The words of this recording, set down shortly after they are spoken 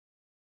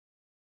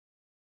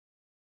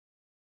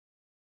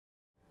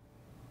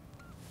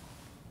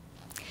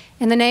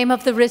In the name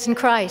of the risen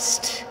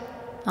Christ,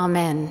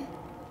 amen.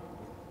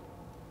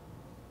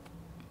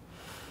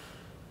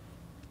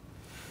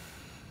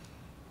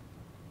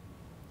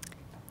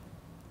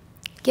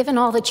 Given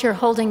all that you're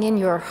holding in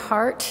your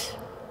heart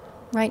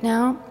right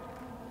now,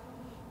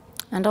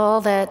 and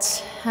all that's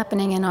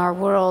happening in our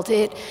world,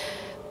 it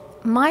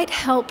might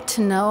help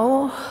to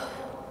know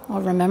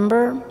or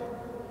remember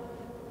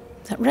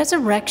that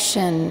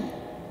resurrection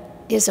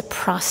is a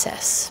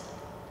process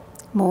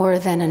more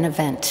than an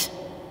event.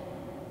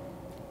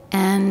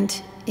 And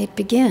it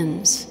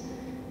begins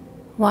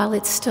while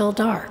it's still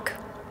dark.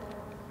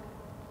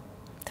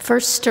 The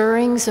first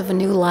stirrings of a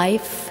new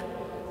life,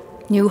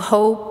 new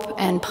hope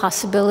and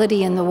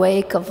possibility in the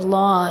wake of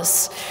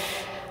loss,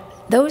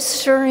 those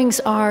stirrings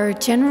are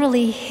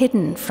generally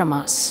hidden from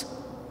us.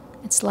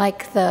 It's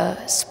like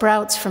the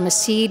sprouts from a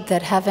seed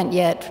that haven't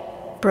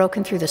yet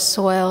broken through the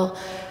soil,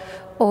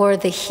 or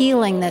the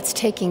healing that's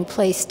taking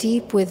place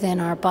deep within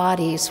our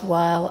bodies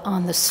while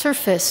on the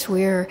surface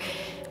we're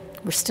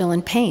still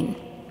in pain.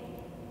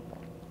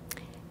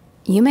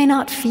 You may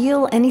not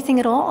feel anything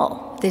at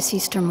all this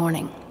Easter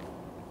morning.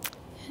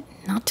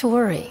 Not to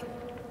worry.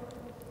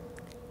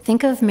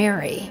 Think of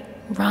Mary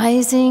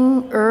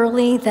rising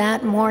early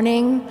that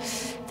morning,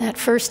 that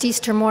first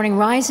Easter morning,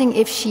 rising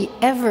if she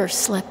ever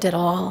slept at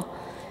all,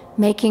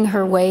 making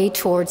her way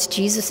towards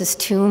Jesus'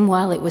 tomb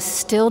while it was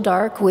still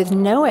dark, with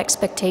no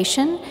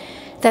expectation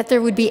that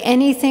there would be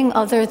anything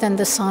other than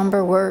the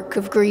somber work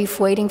of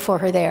grief waiting for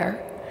her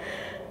there.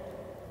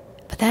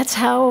 But that's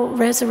how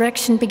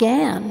resurrection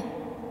began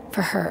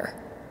for her,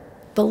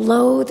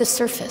 below the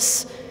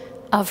surface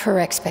of her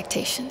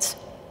expectations.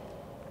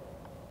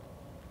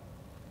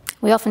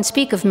 We often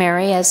speak of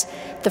Mary as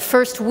the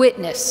first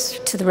witness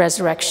to the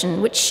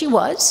resurrection, which she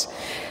was,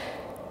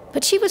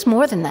 but she was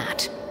more than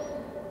that.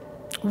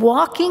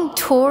 Walking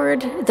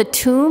toward the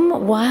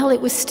tomb while it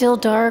was still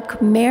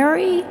dark,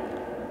 Mary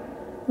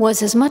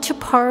was as much a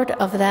part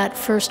of that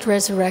first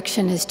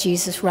resurrection as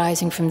Jesus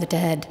rising from the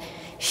dead.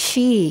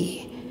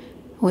 She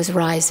was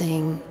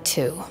rising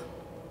too.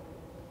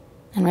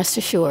 And rest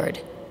assured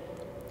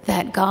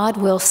that God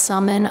will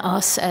summon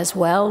us as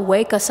well,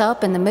 wake us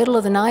up in the middle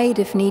of the night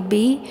if need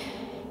be,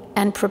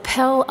 and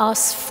propel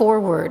us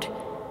forward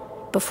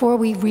before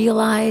we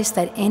realize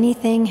that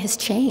anything has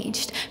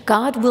changed.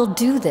 God will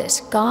do this.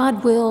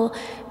 God will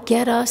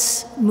get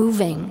us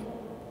moving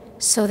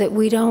so that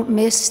we don't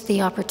miss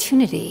the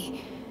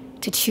opportunity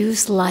to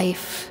choose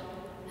life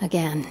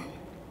again.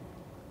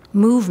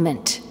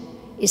 Movement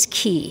is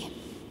key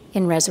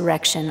in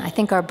resurrection. I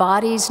think our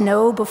bodies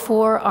know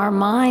before our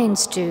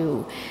minds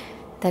do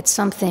that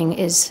something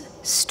is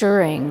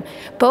stirring.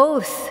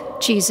 Both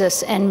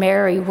Jesus and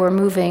Mary were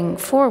moving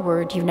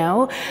forward, you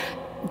know.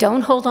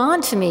 "Don't hold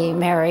on to me,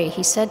 Mary,"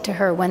 he said to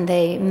her when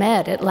they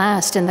met at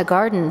last in the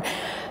garden.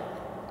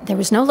 There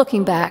was no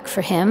looking back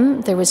for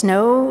him. There was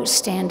no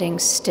standing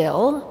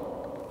still,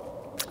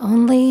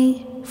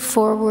 only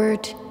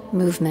forward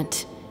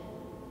movement.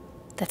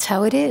 That's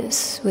how it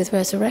is with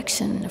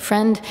resurrection. A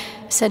friend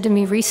said to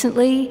me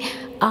recently,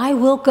 "I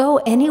will go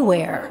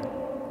anywhere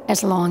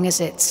as long as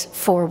it's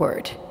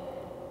forward."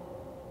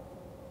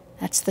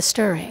 That's the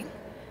stirring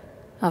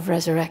of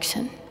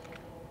resurrection.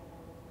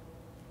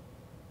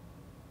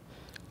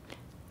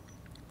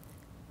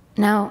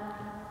 Now,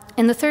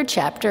 in the 3rd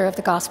chapter of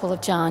the Gospel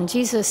of John,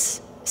 Jesus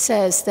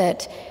says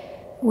that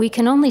we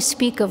can only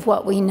speak of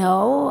what we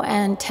know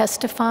and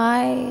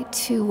testify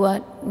to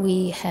what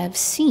we have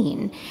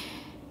seen.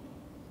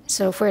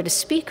 So if we're to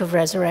speak of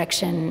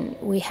resurrection,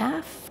 we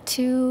have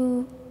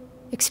to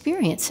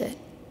experience it.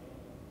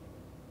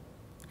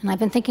 And I've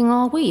been thinking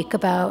all week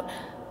about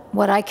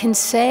what I can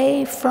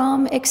say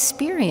from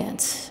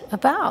experience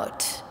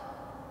about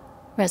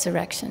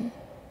resurrection.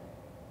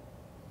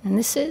 And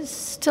this is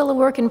still a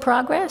work in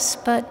progress,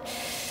 but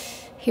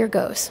here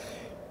goes.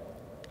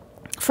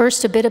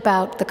 First, a bit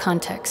about the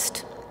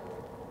context.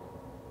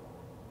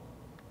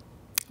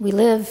 We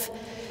live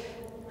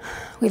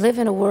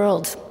in a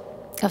world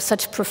of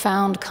such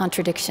profound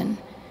contradiction,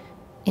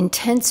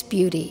 intense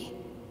beauty,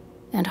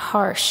 and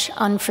harsh,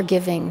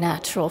 unforgiving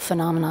natural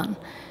phenomenon,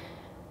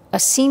 a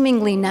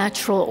seemingly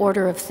natural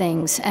order of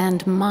things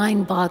and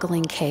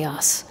mind-boggling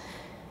chaos.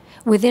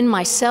 Within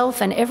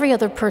myself and every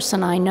other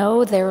person I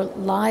know, there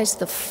lies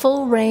the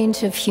full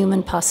range of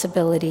human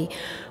possibility,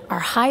 our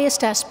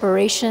highest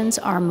aspirations,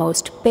 our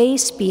most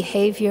base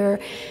behavior,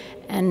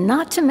 and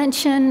not to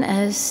mention,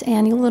 as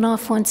Annie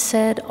Lennox once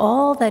said,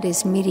 all that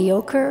is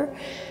mediocre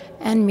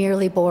and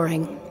merely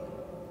boring.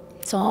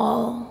 It's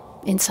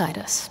all inside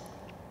us.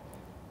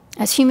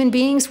 As human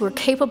beings, we're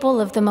capable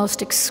of the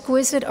most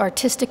exquisite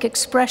artistic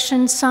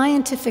expression,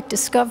 scientific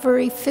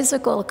discovery,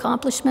 physical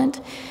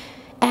accomplishment,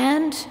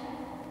 and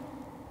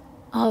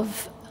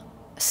of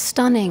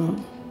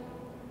stunning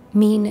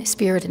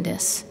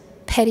mean-spiritedness,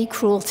 petty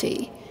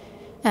cruelty,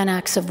 and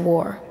acts of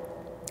war.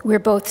 We're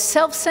both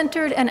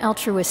self-centered and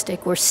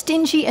altruistic. We're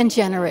stingy and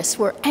generous.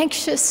 We're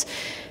anxious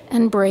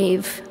and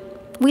brave.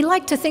 We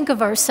like to think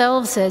of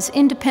ourselves as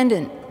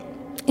independent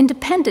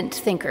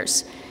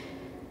thinkers.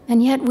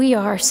 And yet we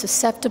are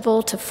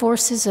susceptible to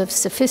forces of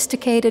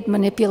sophisticated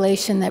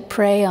manipulation that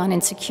prey on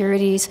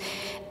insecurities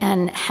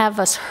and have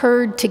us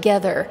herd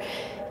together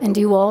and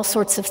do all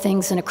sorts of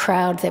things in a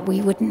crowd that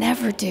we would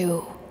never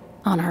do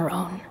on our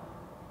own.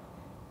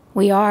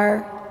 We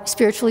are,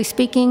 spiritually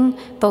speaking,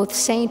 both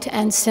saint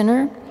and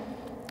sinner.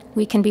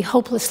 We can be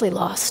hopelessly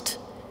lost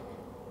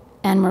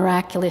and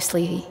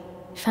miraculously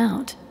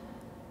found.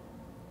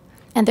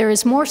 And there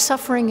is more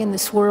suffering in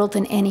this world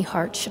than any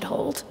heart should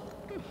hold.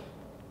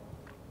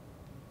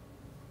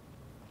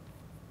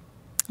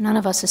 None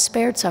of us is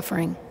spared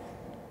suffering,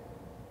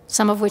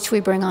 some of which we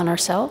bring on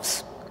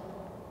ourselves,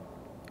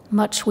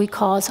 much we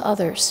cause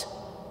others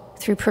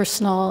through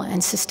personal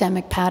and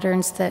systemic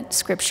patterns that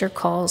Scripture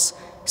calls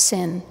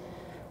sin,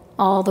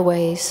 all the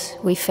ways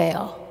we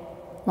fail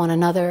one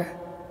another,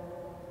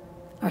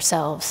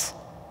 ourselves,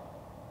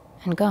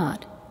 and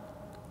God.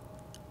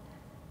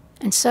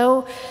 And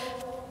so,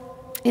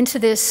 into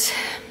this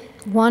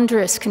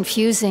wondrous,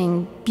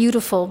 confusing,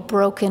 beautiful,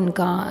 broken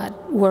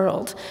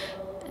world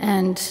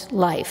and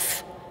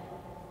life,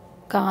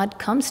 God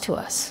comes to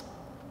us.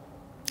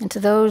 And to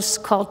those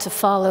called to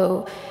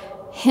follow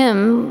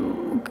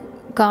him,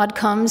 God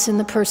comes in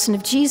the person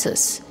of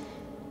Jesus.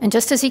 And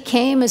just as he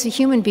came as a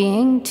human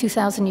being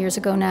 2,000 years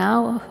ago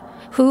now,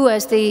 who,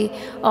 as the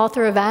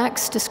author of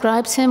Acts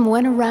describes him,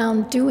 went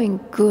around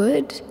doing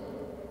good,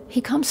 he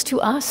comes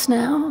to us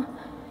now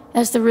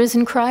as the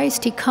risen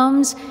Christ. He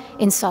comes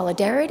in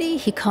solidarity,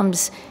 he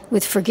comes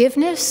with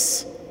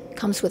forgiveness,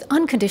 comes with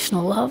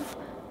unconditional love,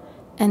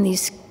 and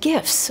these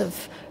gifts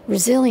of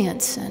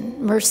resilience and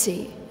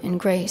mercy and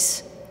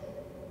grace.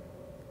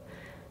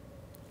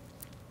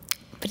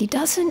 But he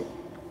doesn't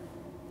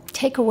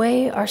take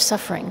away our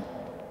suffering.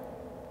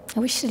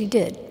 I wish that he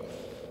did,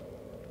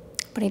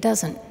 but he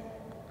doesn't.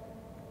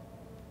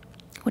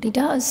 What he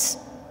does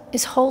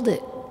is hold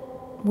it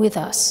with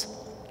us,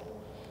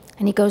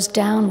 and he goes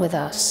down with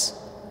us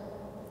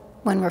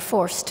when we're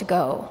forced to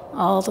go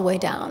all the way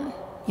down,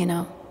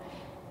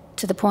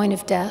 to the point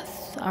of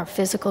death, our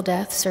physical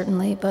death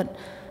certainly, but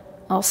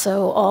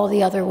also all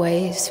the other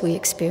ways we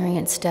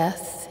experience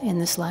death in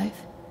this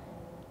life.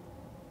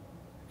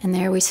 And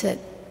there we sit.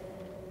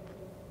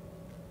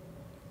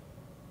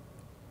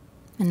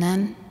 And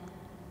then,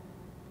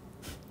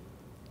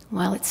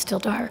 while it's still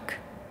dark,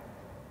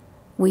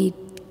 we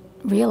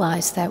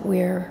realize that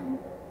we're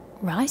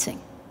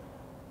rising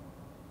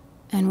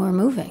and we're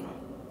moving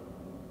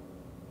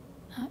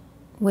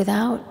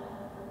without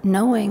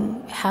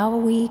knowing how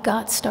we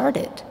got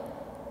started.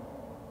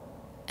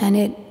 And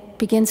it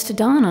begins to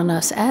dawn on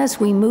us as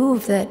we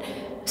move that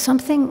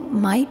something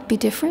might be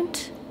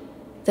different,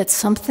 that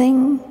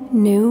something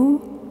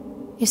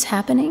new is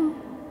happening.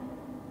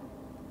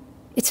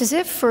 It's as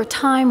if for a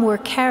time we're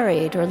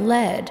carried or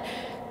led,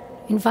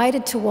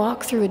 invited to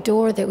walk through a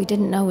door that we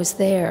didn't know was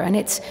there. And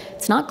it's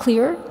not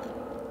clear,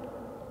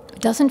 it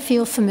doesn't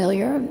feel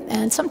familiar,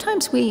 and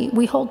sometimes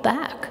we hold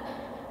back.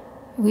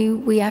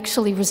 We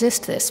actually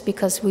resist this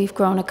because we've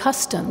grown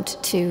accustomed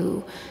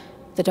to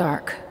the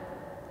dark.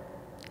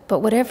 But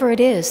whatever it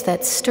is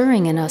that's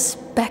stirring in us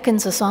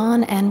beckons us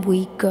on, and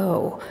we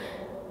go.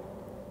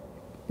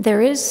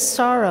 There is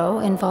sorrow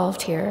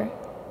involved here,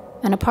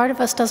 and a part of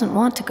us doesn't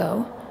want to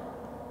go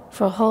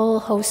for a whole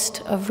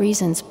host of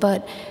reasons,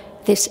 but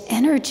this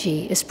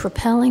energy is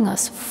propelling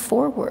us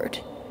forward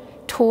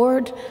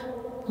toward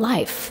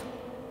life.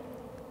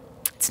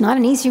 It's not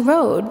an easy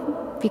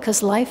road,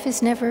 because life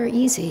is never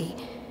easy,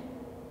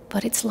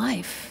 but it's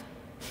life.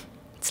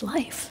 It's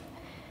life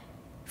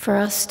for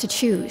us to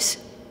choose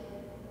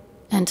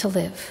and to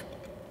live.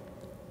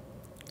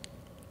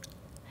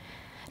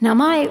 Now,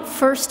 my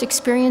first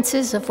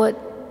experiences of what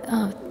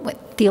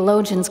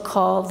theologians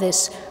call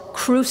this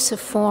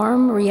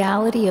cruciform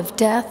reality of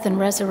death and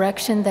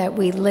resurrection that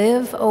we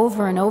live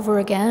over and over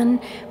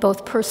again,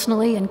 both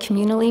personally and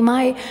communally,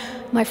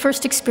 my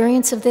first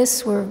experience of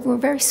this were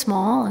very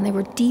small, and they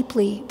were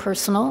deeply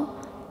personal.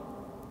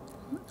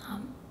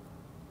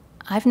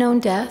 I've known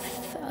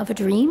death of a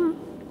dream.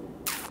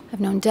 I've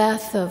known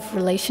death of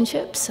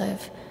relationships.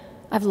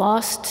 I've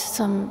lost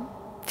some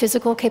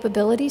physical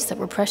capabilities that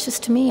were precious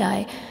to me,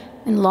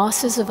 and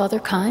losses of other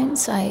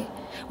kinds.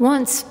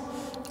 Once,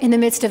 in the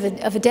midst of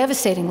a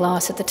devastating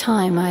loss at the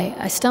time,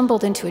 I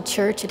stumbled into a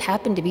church. It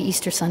happened to be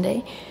Easter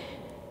Sunday,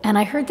 and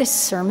I heard this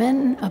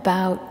sermon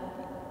about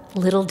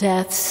little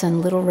deaths and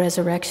little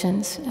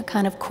resurrections, a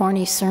kind of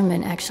corny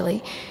sermon,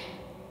 actually,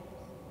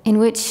 in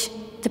which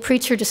the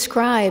preacher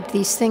described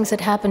these things that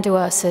happen to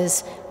us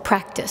as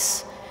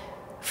practice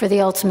for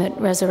the ultimate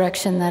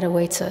resurrection that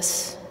awaits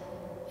us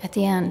at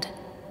the end.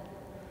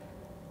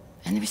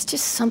 And there was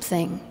just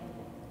something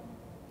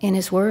in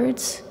his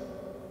words,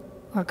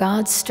 or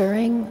God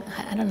stirring,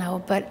 I don't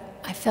know, but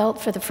I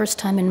felt for the first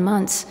time in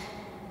months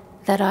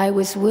that I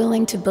was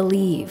willing to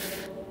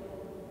believe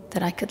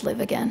that I could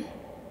live again.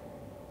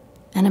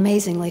 And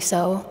amazingly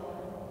so,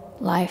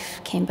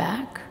 life came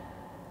back,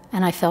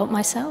 and I felt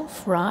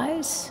myself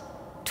rise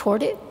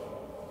toward it,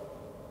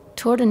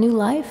 toward a new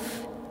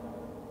life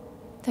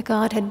that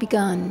God had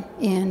begun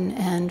in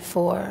and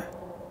for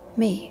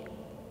me.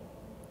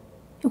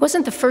 It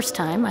wasn't the first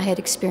time I had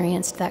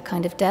experienced that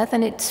kind of death,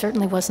 and it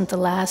certainly wasn't the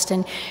last.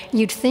 And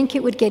you'd think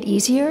it would get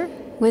easier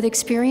with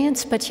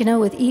experience, but you know,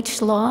 with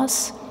each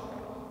loss,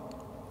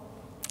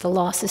 the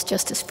loss is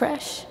just as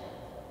fresh.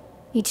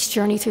 Each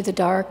journey through the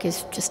dark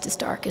is just as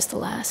dark as the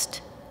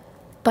last.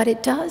 But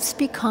it does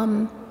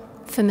become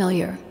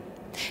familiar.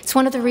 It's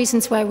one of the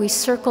reasons why we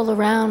circle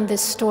around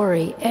this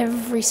story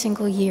every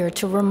single year,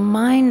 to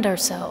remind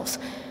ourselves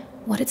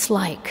what it's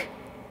like,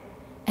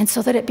 and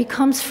so that it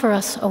becomes for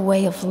us a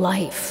way of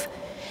life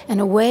and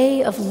a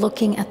way of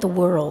looking at the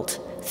world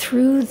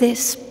through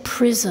this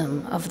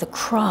prism of the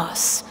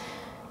cross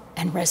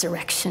and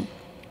resurrection.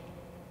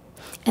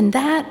 And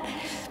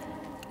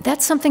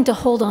that's something to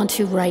hold on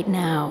to right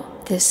now,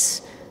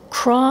 this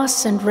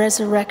cross and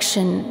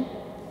resurrection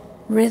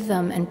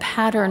rhythm and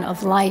pattern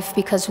of life,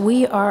 because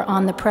we are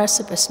on the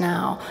precipice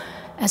now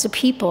as a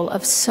people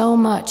of so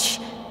much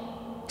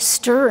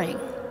stirring,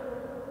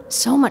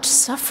 so much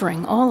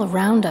suffering all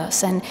around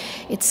us. And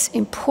it's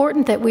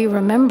important that we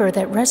remember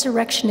that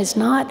resurrection is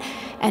not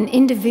an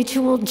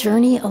individual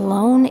journey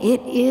alone,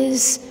 it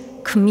is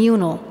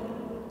communal.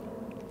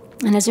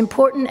 And as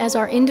important as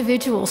our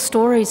individual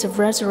stories of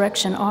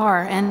resurrection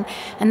are, and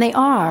they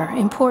are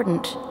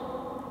important,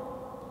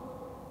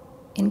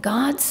 in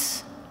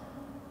God's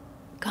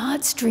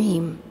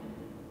dream,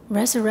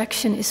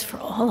 resurrection is for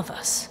all of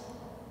us,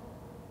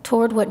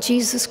 toward what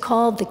Jesus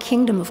called the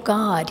kingdom of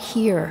God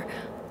here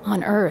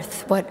on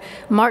earth, what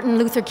Martin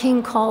Luther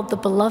King called the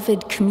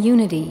beloved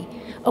community,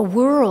 a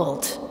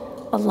world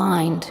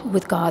aligned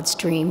with God's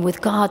dream,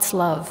 with God's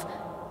love,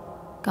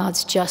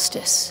 God's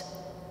justice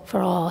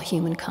for all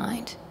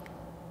humankind.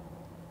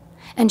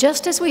 And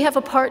just as we have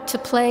a part to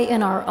play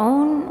in our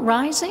own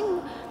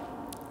rising,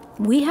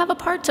 we have a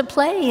part to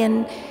play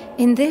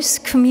in this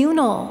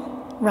communal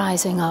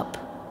rising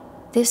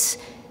up, this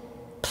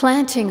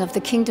planting of the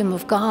kingdom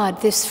of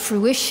God, this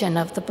fruition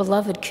of the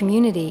beloved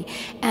community.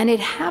 And it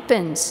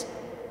happens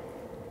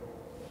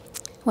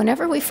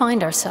whenever we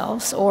find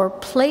ourselves or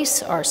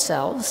place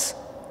ourselves,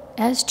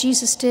 as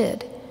Jesus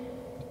did,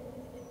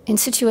 in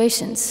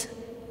situations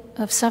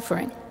of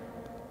suffering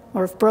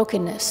or of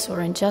brokenness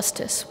or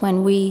injustice,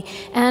 when we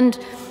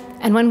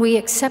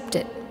accept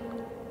it,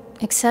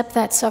 accept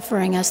that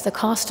suffering as the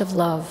cost of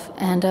love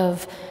and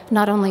of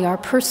not only our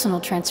personal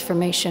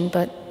transformation,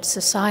 but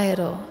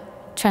societal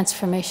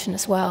transformation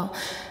as well.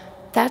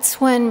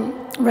 That's when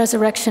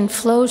resurrection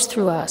flows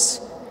through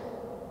us.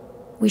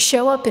 We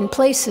show up in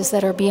places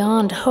that are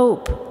beyond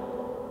hope,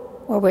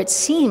 or where it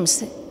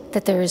seems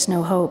that there is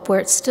no hope, where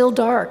it's still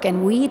dark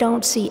and we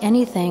don't see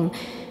anything.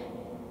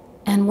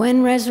 And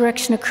when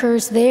resurrection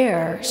occurs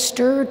there,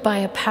 stirred by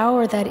a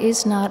power that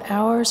is not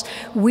ours,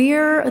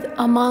 we're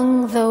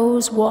among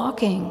those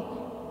walking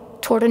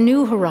toward a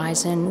new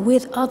horizon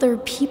with other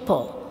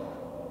people,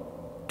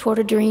 toward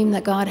a dream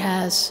that God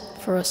has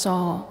for us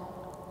all.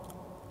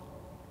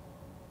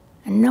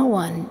 And no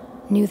one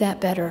knew that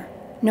better.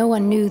 No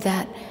one knew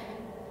that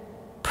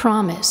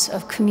promise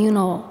of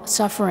communal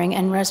suffering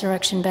and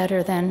resurrection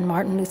better than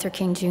Martin Luther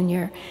King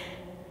Jr.,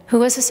 who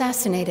was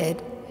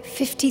assassinated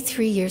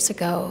 53 years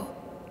ago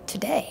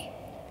today,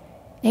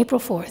 April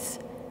 4th,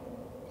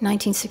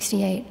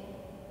 1968.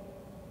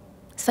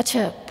 Such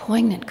a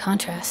poignant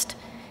contrast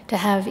to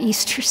have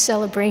Easter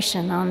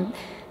celebration on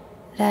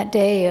that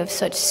day of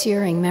such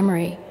searing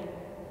memory.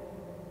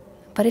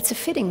 But it's a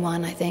fitting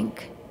one, I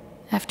think,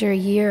 after a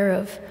year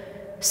of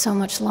so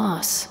much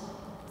loss.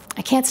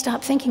 I can't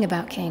stop thinking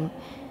about King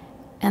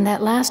and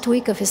that last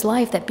week of his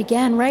life that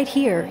began right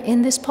here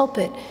in this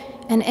pulpit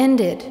and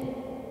ended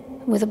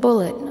with a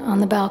bullet on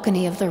the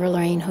balcony of the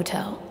Lorraine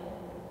Hotel.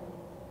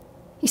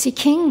 You see,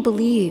 King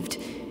believed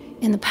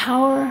in the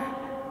power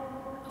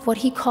of what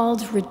he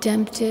called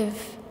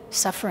redemptive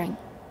suffering.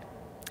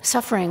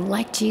 Suffering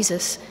like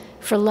Jesus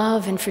for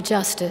love and for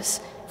justice,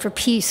 for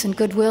peace and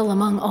goodwill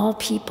among all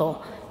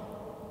people.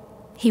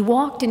 He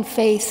walked in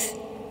faith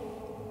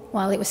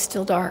while it was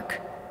still dark.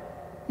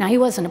 Now, he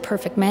wasn't a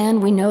perfect man,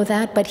 we know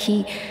that, but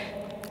he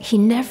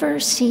never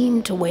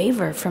seemed to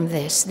waver from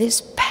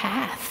this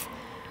path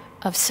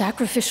of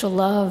sacrificial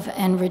love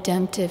and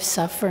redemptive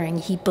suffering.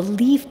 He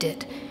believed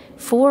it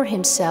for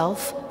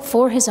himself,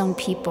 for his own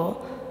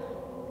people,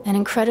 and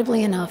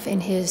incredibly enough,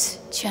 in his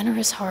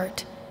generous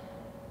heart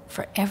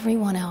for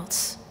everyone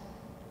else.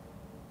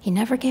 He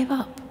never gave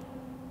up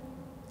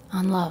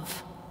on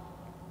love.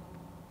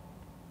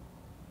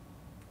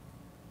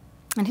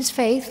 And his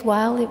faith,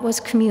 while it was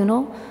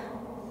communal,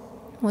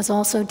 was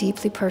also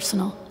deeply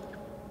personal.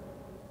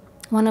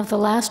 One of the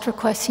last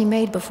requests he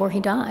made before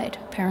he died,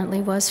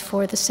 apparently, was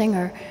for the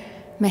singer,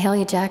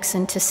 Mahalia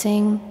Jackson, to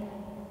sing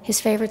his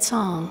favorite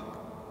song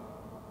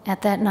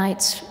at that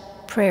night's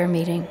prayer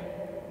meeting.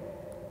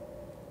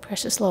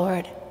 Precious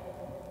Lord,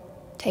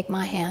 take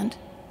my hand,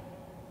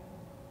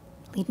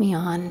 lead me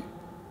on,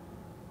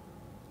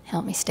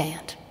 help me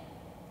stand.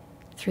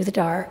 Through the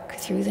dark,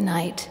 through the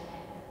night,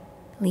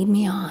 lead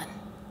me on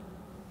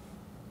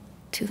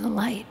to the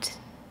light.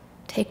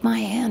 Take my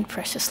hand,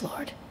 precious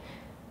Lord,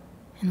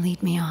 and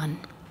lead me on.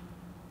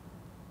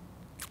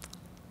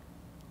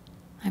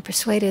 I'm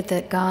persuaded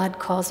that God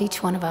calls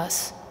each one of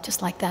us,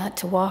 just like that,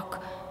 to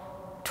walk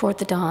toward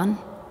the dawn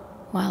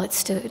while it's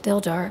still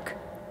dark.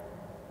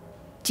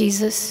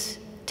 Jesus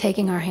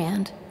taking our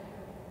hand,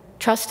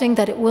 trusting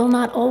that it will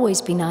not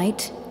always be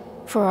night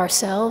for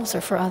ourselves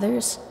or for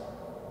others,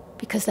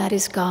 because that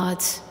is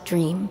God's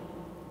dream.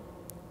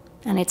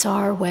 And it's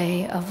our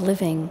way of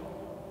living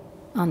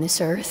on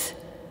this earth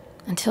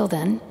until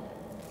then,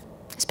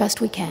 as best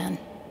we can,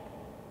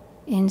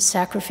 in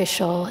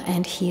sacrificial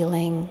and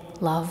healing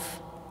love.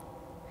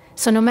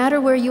 So no matter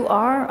where you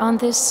are on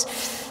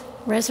this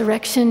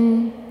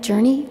resurrection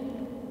journey,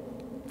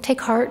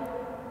 take heart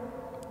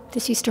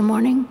this Easter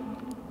morning.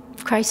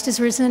 Christ is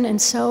risen, and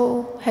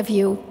so have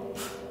you.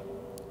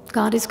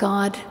 God is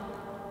God,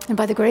 and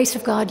by the grace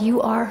of God,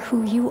 you are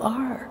who you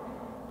are,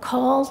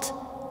 called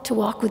to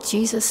walk with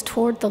Jesus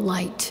toward the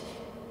light,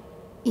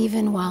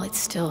 even while it's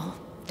still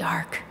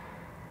dark.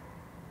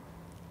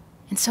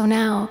 And so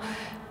now,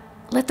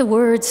 let the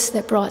words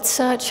that brought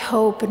such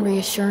hope and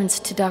reassurance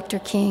to Dr.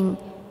 King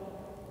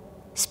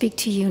speak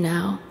to you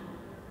now.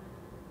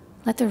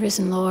 Let the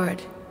risen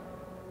Lord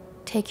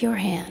take your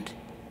hand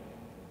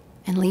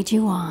and lead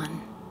you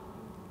on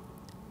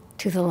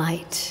to the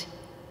light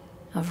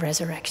of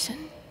resurrection.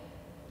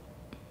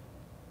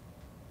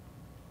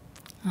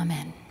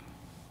 Amen.